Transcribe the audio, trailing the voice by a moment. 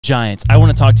Giants. I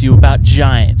want to talk to you about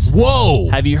giants. Whoa!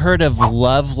 Have you heard of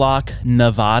Lovelock,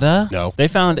 Nevada? No. They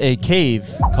found a cave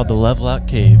called the Lovelock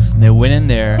Cave. They went in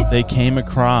there. They came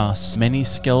across many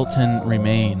skeleton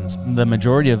remains. The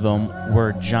majority of them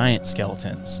were giant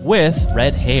skeletons with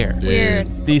red hair.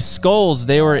 Weird. These skulls,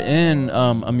 they were in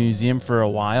a museum for a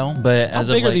while, but How as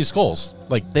big of are these skulls?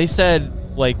 Like, they said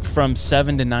like from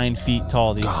 7 to 9 feet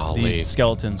tall, these Golly.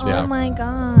 skeletons were. Oh my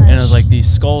gosh. And it was like these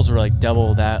skulls were like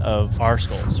double that of our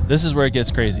skulls. This is where it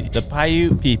gets crazy. The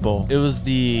Paiute people, it was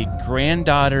the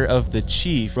granddaughter of the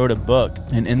chief wrote a book.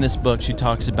 And in this book, she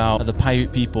talks about the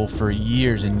Paiute people for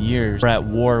years and years were at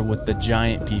war with the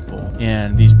giant people.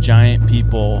 And these giant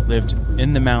people lived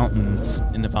in the mountains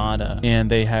in Nevada. And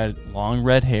they had long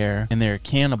red hair and they're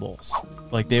cannibals.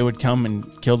 Like they would come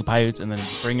and kill the Paiutes and then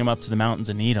bring them up to the mountains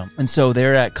and eat them. And so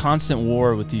they're at constant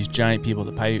war with these giant people,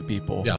 the Paiute people. Yeah.